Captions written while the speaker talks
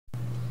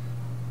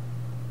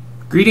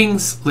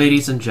Greetings,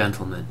 ladies and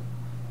gentlemen.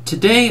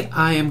 Today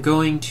I am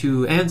going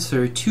to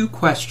answer two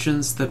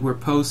questions that were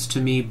posed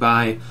to me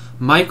by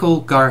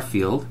Michael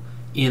Garfield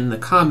in the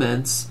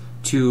comments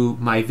to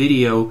my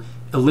video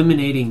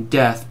Eliminating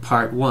Death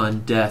Part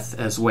 1, Death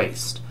as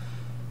Waste.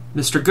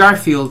 Mr.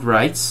 Garfield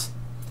writes,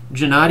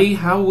 Gennady,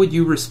 how would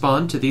you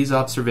respond to these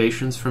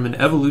observations from an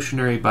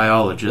evolutionary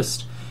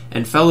biologist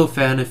and fellow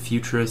fan of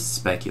futurist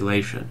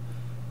speculation?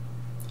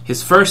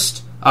 His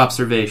first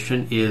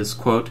observation is,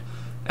 quote,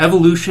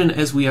 evolution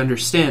as we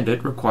understand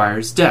it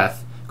requires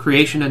death.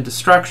 Creation and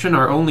destruction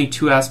are only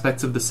two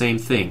aspects of the same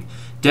thing.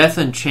 Death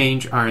and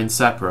change are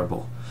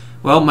inseparable.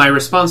 Well, my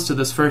response to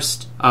this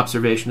first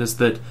observation is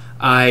that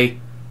I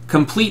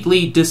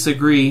completely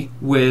disagree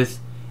with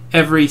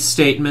every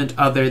statement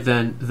other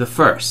than the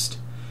first.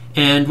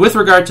 And with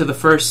regard to the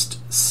first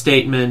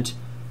statement,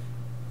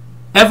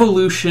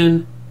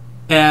 evolution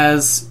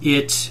as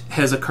it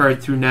has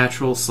occurred through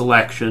natural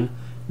selection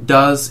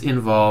does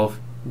involve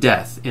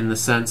death, in the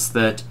sense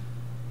that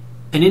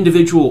an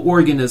individual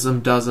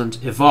organism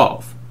doesn't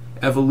evolve.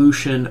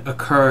 Evolution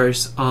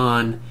occurs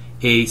on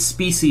a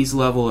species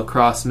level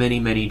across many,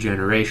 many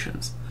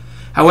generations.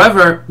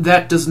 However,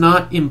 that does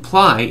not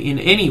imply in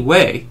any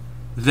way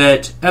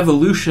that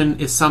evolution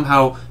is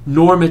somehow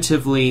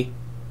normatively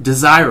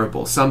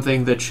desirable,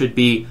 something that should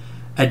be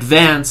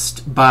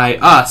advanced by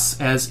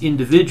us as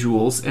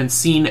individuals and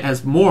seen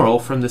as moral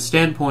from the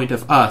standpoint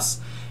of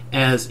us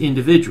as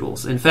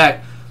individuals. In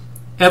fact,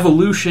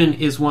 evolution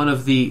is one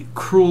of the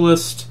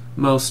cruelest,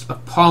 most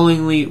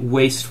appallingly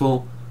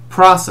wasteful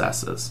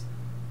processes.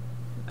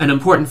 An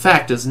important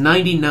fact is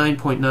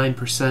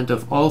 99.9%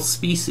 of all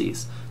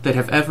species that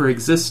have ever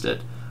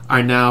existed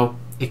are now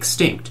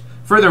extinct.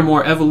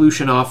 Furthermore,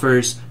 evolution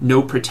offers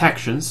no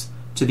protections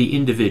to the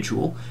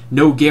individual,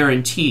 no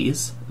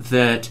guarantees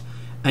that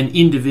an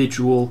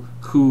individual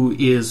who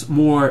is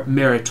more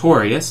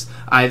meritorious,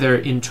 either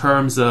in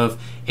terms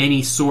of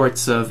any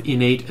sorts of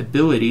innate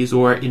abilities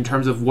or in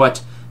terms of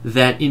what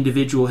that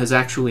individual has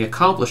actually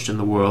accomplished in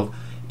the world,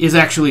 is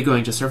actually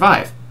going to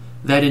survive.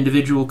 That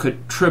individual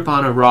could trip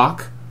on a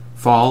rock,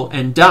 fall,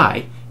 and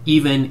die,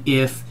 even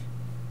if,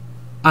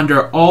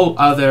 under all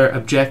other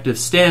objective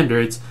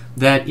standards,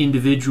 that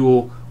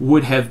individual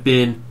would have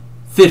been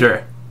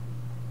fitter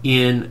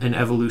in an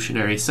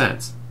evolutionary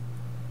sense.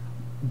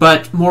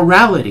 But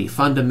morality,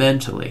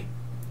 fundamentally,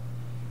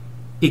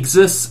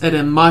 exists at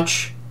a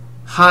much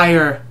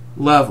higher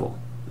level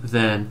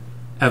than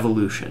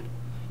evolution.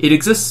 It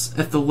exists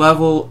at the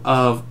level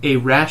of a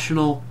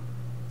rational,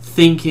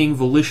 thinking,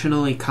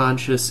 volitionally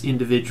conscious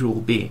individual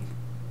being.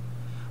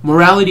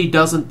 Morality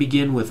doesn't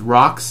begin with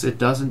rocks, it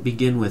doesn't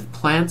begin with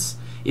plants,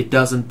 it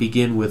doesn't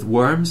begin with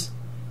worms.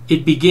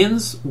 It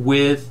begins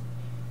with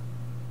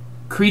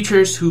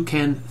creatures who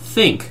can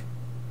think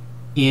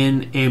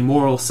in a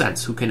moral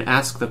sense, who can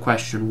ask the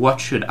question, what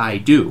should I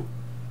do?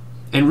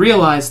 And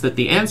realize that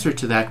the answer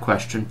to that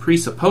question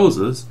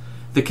presupposes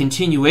the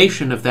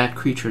continuation of that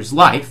creature's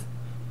life,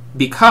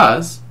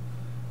 because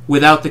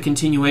without the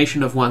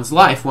continuation of one's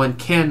life, one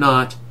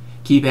cannot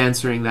keep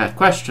answering that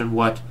question,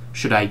 what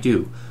should I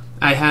do?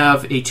 I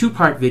have a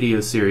two-part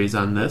video series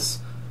on this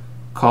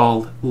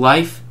called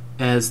Life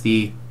as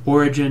the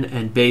Origin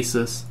and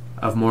Basis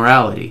of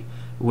Morality,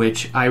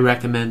 which I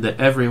recommend that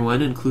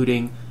everyone,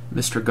 including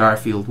Mr.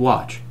 Garfield,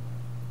 watch.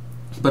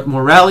 But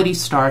morality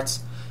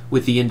starts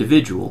with the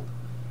individual.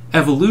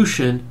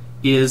 Evolution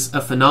is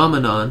a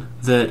phenomenon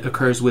that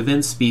occurs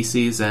within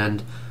species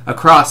and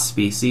across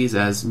species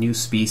as new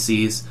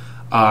species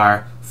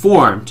are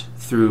formed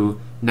through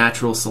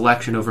natural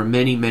selection over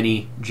many,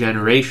 many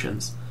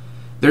generations.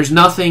 There's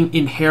nothing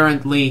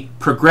inherently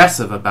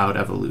progressive about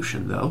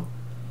evolution, though.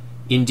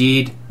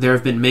 Indeed, there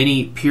have been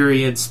many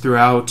periods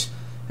throughout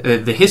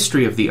the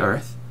history of the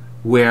Earth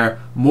where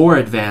more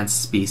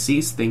advanced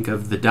species, think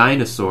of the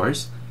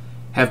dinosaurs,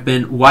 have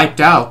been wiped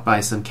out by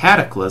some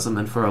cataclysm,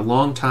 and for a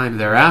long time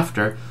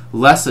thereafter,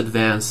 less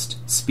advanced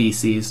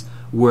species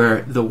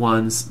were the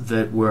ones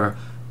that were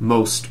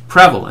most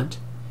prevalent,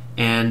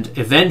 and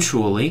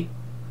eventually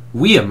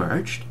we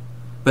emerged,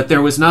 but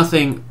there was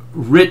nothing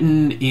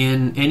written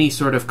in any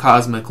sort of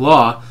cosmic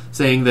law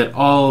saying that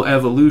all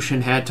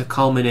evolution had to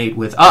culminate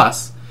with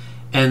us,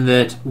 and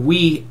that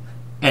we,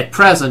 at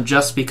present,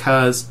 just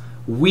because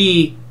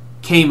we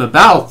came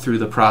about through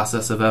the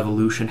process of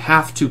evolution,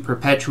 have to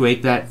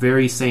perpetuate that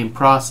very same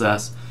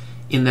process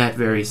in that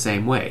very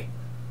same way.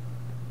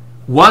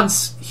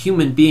 Once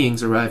human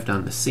beings arrived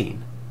on the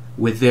scene,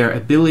 with their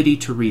ability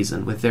to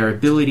reason, with their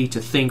ability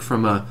to think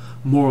from a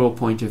moral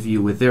point of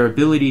view, with their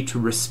ability to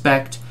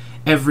respect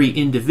every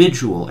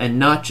individual and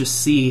not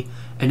just see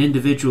an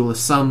individual as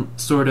some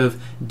sort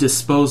of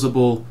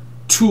disposable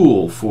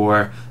tool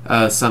for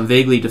some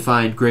vaguely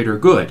defined greater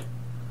good,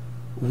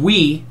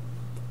 we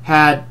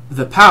had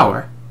the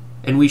power,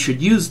 and we should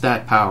use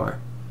that power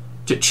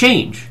to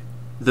change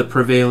the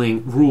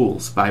prevailing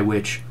rules by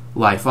which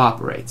life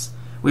operates.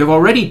 We have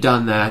already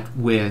done that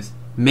with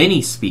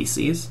many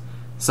species.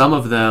 Some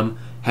of them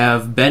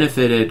have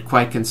benefited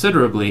quite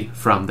considerably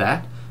from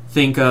that.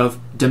 think of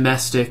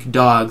domestic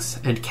dogs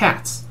and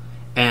cats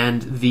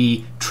and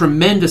the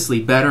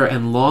tremendously better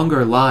and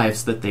longer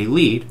lives that they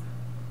lead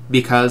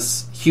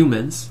because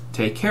humans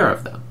take care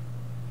of them.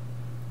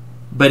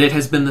 But it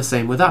has been the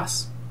same with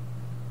us.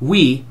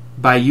 We,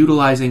 by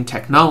utilizing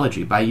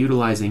technology, by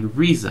utilizing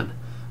reason,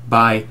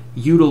 by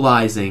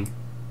utilizing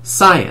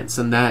science,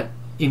 and that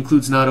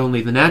includes not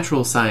only the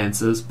natural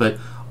sciences, but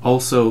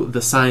also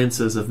the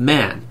sciences of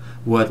man,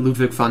 what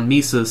Ludwig von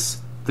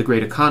Mises, the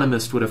great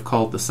economist, would have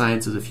called the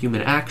sciences of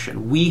human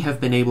action. We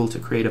have been able to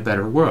create a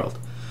better world,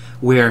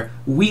 where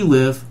we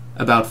live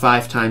about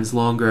 5 times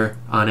longer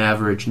on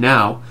average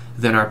now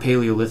than our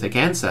Paleolithic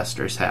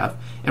ancestors have,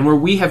 and where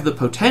we have the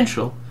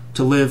potential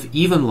to live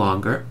even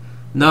longer,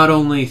 not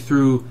only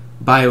through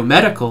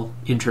biomedical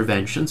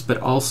interventions, but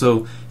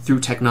also through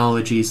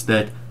technologies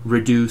that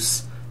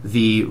reduce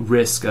the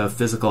risk of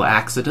physical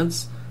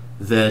accidents,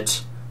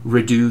 that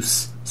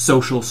reduce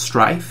social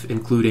strife,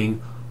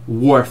 including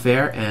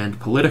warfare and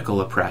political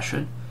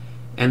oppression,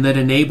 and that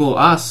enable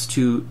us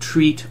to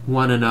treat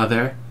one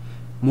another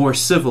more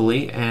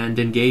civilly and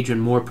engage in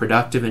more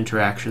productive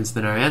interactions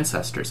than our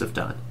ancestors have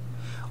done.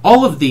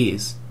 All of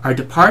these are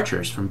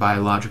departures from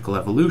biological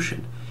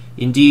evolution.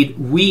 Indeed,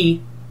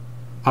 we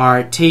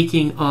are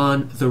taking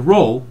on the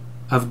role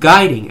of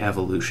guiding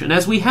evolution,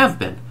 as we have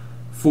been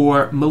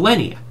for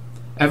millennia.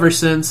 Ever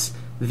since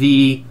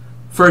the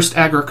first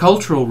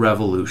agricultural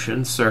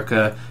revolution,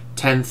 circa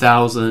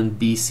 10,000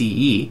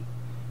 BCE,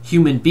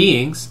 human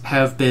beings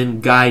have been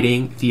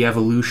guiding the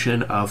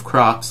evolution of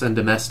crops and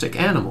domestic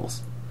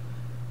animals.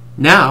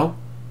 Now,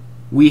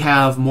 we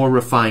have more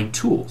refined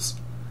tools.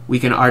 We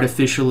can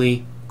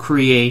artificially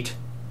create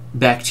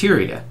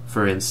bacteria,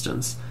 for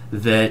instance,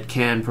 that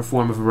can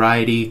perform a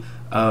variety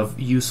of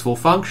useful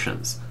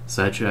functions,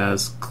 such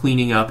as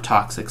cleaning up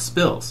toxic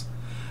spills.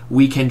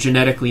 We can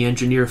genetically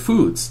engineer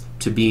foods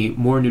to be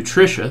more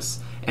nutritious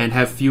and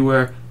have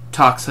fewer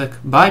toxic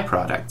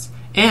byproducts.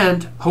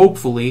 And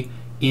hopefully,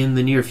 in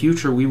the near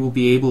future, we will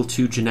be able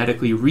to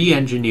genetically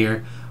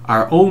re-engineer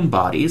our own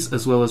bodies,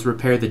 as well as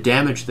repair the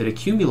damage that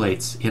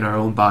accumulates in our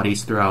own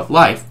bodies throughout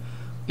life,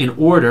 in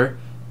order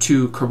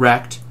to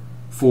correct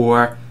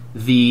for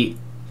the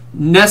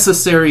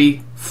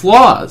necessary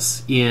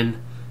flaws in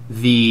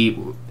the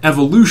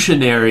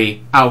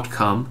evolutionary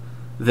outcome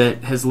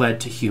that has led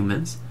to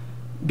humans.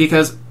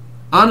 Because,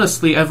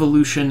 honestly,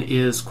 evolution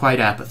is quite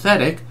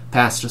apathetic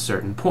past a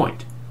certain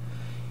point.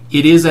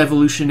 It is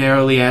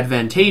evolutionarily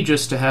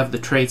advantageous to have the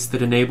traits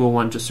that enable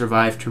one to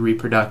survive to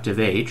reproductive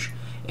age,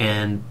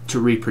 and to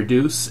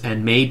reproduce,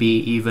 and maybe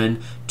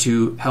even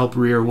to help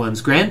rear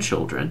one's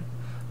grandchildren,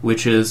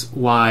 which is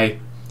why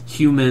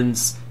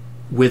humans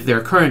with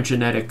their current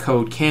genetic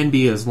code can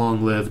be as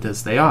long-lived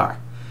as they are.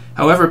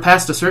 However,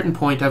 past a certain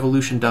point,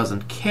 evolution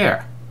doesn't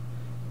care.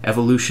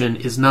 Evolution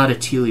is not a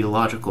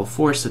teleological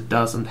force. It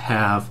doesn't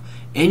have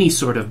any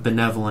sort of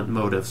benevolent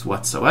motives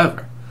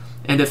whatsoever.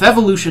 And if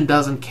evolution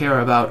doesn't care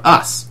about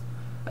us,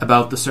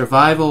 about the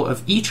survival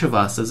of each of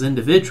us as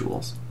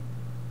individuals,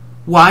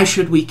 why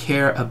should we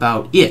care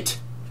about it,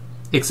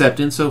 except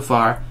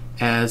insofar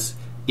as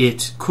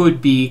it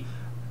could be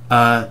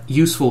a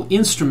useful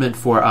instrument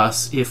for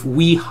us if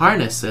we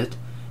harness it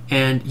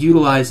and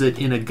utilize it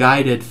in a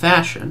guided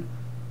fashion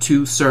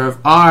to serve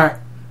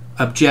our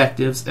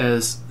objectives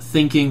as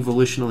thinking,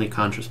 volitionally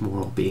conscious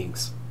moral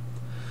beings.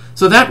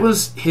 So that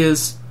was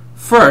his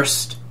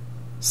first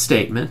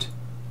statement.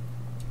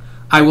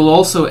 I will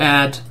also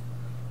add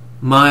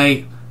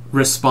my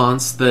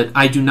response that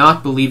I do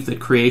not believe that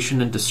creation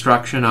and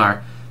destruction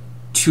are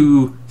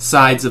two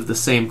sides of the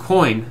same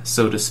coin,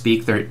 so to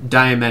speak. They're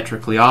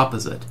diametrically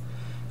opposite.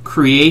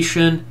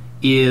 Creation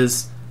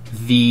is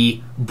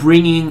the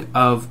bringing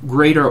of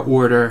greater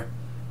order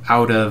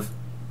out of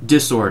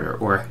disorder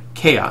or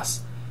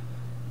chaos.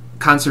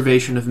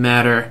 Conservation of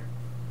matter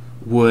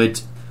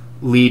would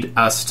lead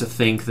us to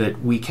think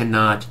that we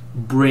cannot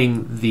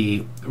bring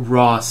the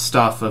raw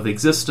stuff of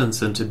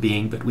existence into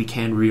being, but we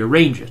can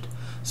rearrange it.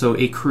 So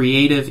a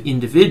creative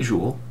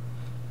individual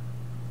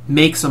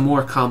makes a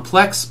more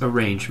complex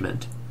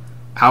arrangement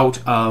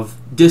out of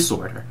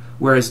disorder,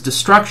 whereas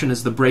destruction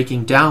is the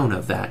breaking down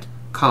of that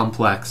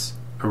complex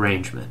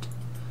arrangement.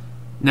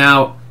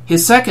 Now,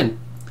 his second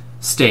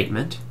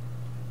statement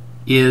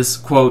is,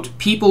 quote,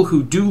 "People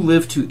who do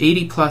live to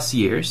 80 plus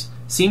years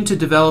seem to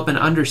develop an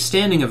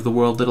understanding of the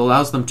world that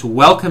allows them to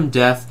welcome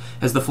death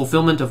as the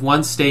fulfillment of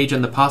one stage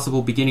and the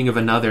possible beginning of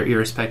another,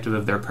 irrespective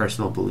of their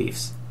personal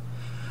beliefs."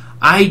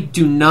 I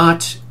do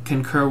not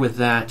concur with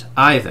that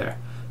either.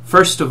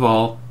 First of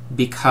all,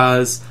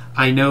 because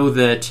I know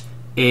that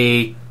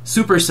a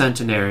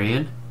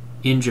supercentenarian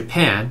in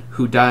Japan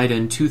who died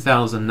in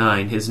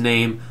 2009, his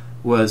name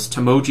was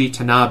Tomoji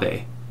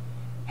Tanabe,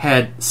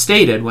 had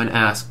stated when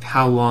asked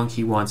how long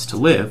he wants to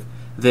live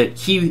that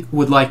he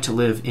would like to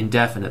live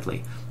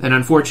indefinitely. And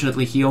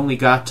unfortunately, he only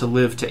got to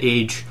live to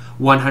age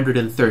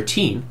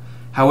 113.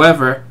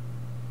 However,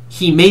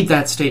 he made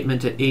that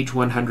statement at age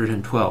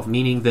 112,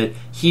 meaning that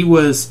he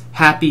was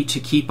happy to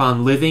keep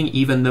on living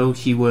even though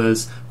he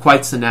was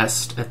quite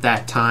senesced at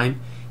that time.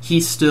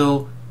 He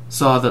still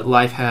saw that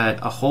life had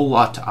a whole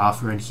lot to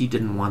offer and he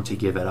didn't want to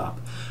give it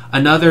up.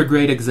 Another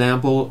great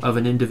example of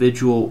an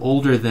individual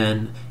older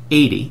than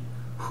 80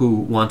 who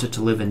wanted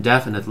to live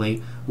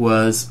indefinitely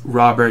was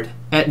Robert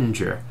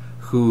Ettinger,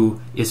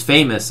 who is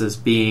famous as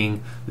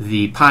being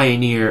the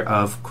pioneer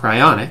of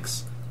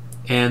cryonics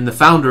and the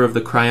founder of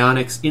the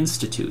Cryonics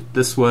Institute.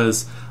 This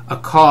was a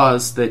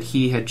cause that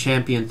he had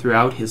championed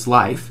throughout his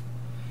life,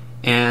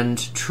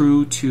 and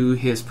true to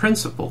his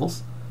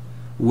principles,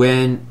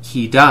 when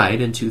he died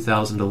in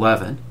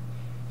 2011,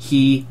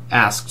 he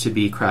asked to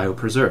be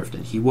cryopreserved,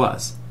 and he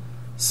was.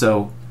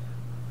 So,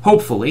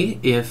 hopefully,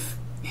 if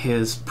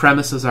his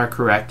premises are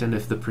correct, and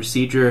if the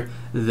procedure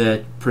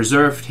that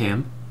preserved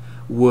him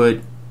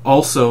would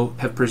also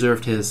have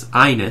preserved his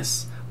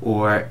I-ness,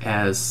 or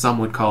as some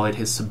would call it,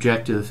 his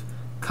subjective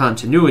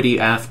continuity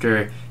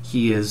after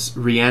he is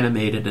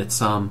reanimated at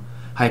some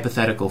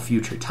hypothetical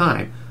future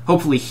time,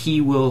 hopefully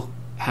he will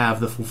have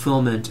the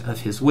fulfillment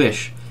of his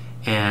wish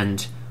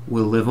and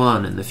will live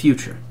on in the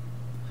future.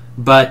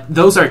 But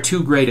those are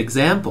two great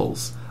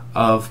examples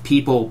of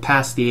people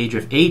past the age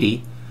of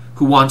 80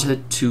 who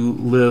wanted to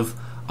live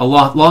a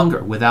lot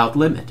longer without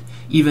limit.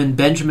 Even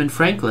Benjamin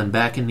Franklin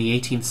back in the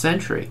 18th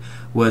century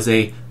was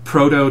a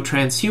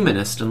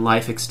proto-transhumanist and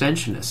life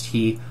extensionist.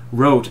 He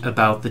wrote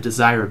about the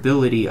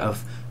desirability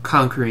of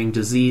conquering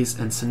disease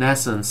and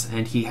senescence,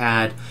 and he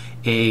had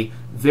a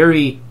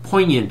very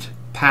poignant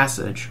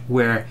passage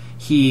where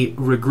he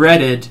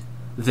regretted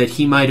that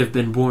he might have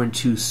been born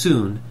too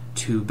soon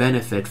to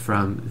benefit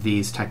from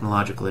these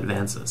technological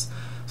advances.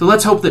 So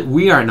let's hope that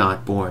we are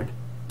not born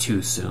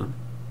too soon,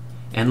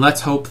 and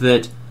let's hope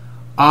that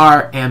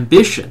our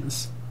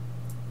ambitions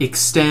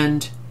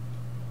extend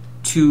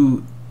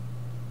to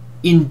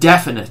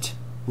indefinite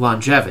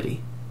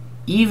longevity,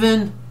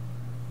 even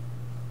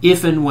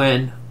if and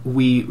when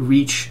we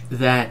reach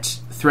that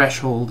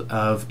threshold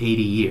of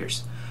 80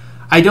 years.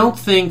 I don't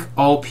think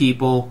all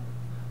people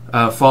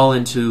fall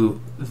into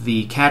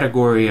the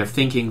category of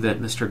thinking that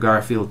Mr.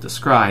 Garfield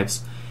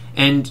describes,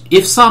 and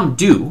if some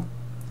do,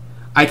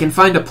 I can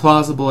find a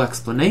plausible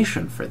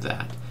explanation for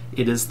that.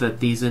 It is that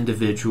these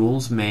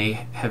individuals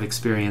may have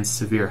experienced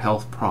severe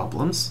health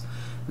problems.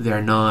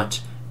 They're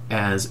not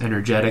as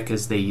energetic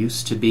as they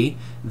used to be.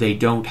 They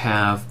don't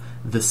have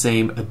the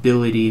same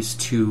abilities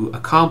to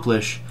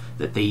accomplish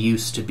that they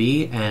used to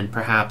be, and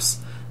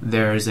perhaps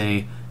there's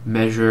a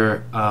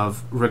measure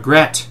of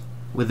regret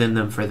within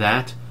them for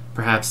that.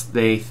 Perhaps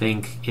they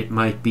think it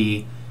might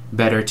be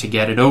better to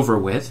get it over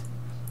with,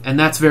 and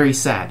that's very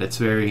sad. It's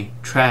very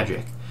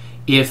tragic.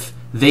 If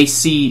they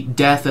see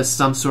death as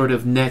some sort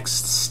of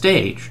next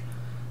stage,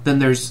 then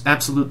there's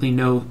absolutely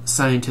no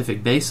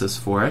scientific basis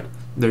for it.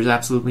 There's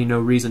absolutely no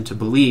reason to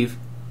believe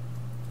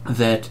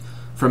that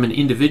from an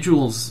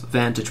individual's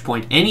vantage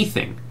point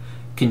anything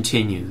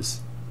continues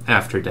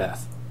after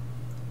death.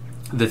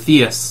 The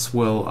theists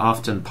will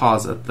often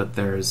posit that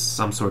there's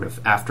some sort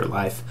of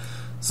afterlife,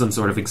 some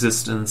sort of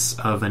existence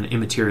of an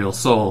immaterial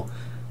soul,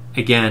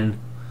 again,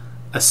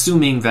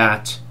 assuming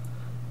that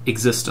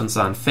existence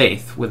on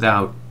faith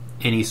without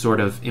any sort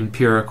of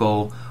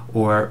empirical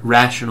or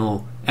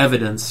rational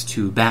evidence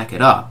to back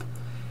it up.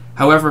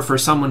 However, for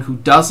someone who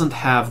doesn't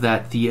have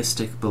that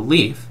theistic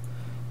belief,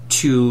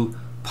 to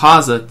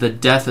posit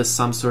that death is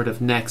some sort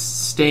of next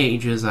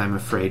stage is, I'm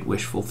afraid,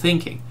 wishful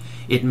thinking.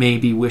 It may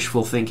be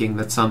wishful thinking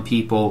that some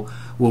people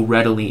will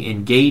readily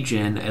engage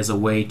in as a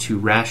way to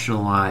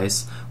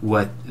rationalize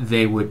what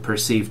they would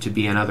perceive to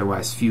be an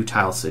otherwise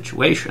futile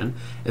situation,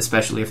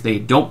 especially if they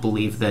don't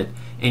believe that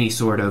any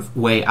sort of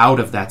way out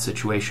of that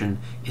situation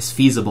is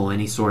feasible,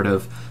 any sort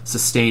of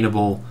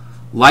sustainable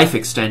life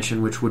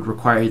extension which would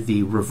require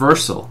the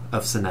reversal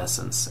of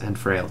senescence and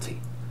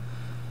frailty.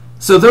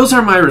 So those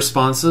are my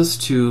responses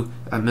to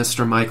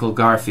Mr. Michael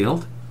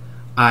Garfield.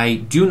 I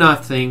do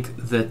not think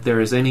that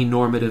there is any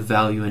normative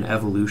value in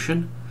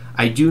evolution.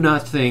 I do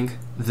not think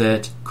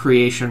that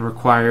creation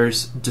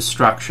requires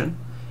destruction.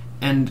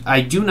 And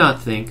I do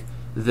not think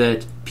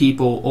that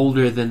people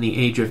older than the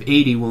age of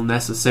 80 will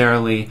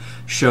necessarily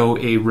show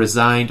a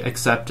resigned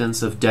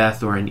acceptance of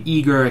death or an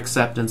eager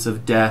acceptance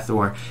of death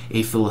or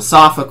a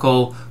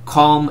philosophical,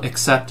 calm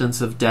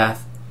acceptance of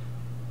death.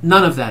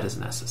 None of that is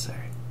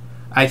necessary.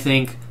 I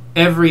think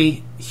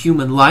every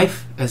human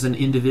life as an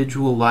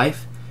individual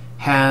life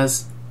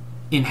has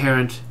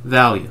inherent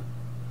value.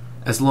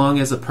 As long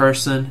as a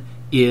person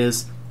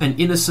is an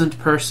innocent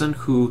person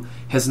who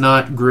has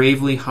not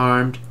gravely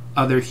harmed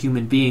other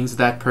human beings,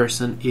 that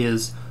person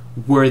is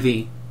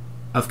worthy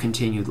of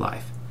continued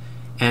life.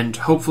 And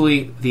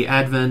hopefully the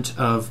advent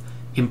of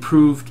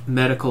improved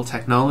medical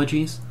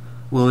technologies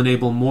will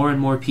enable more and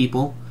more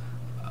people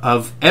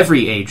of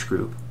every age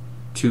group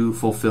to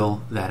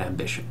fulfill that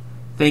ambition.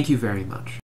 Thank you very much.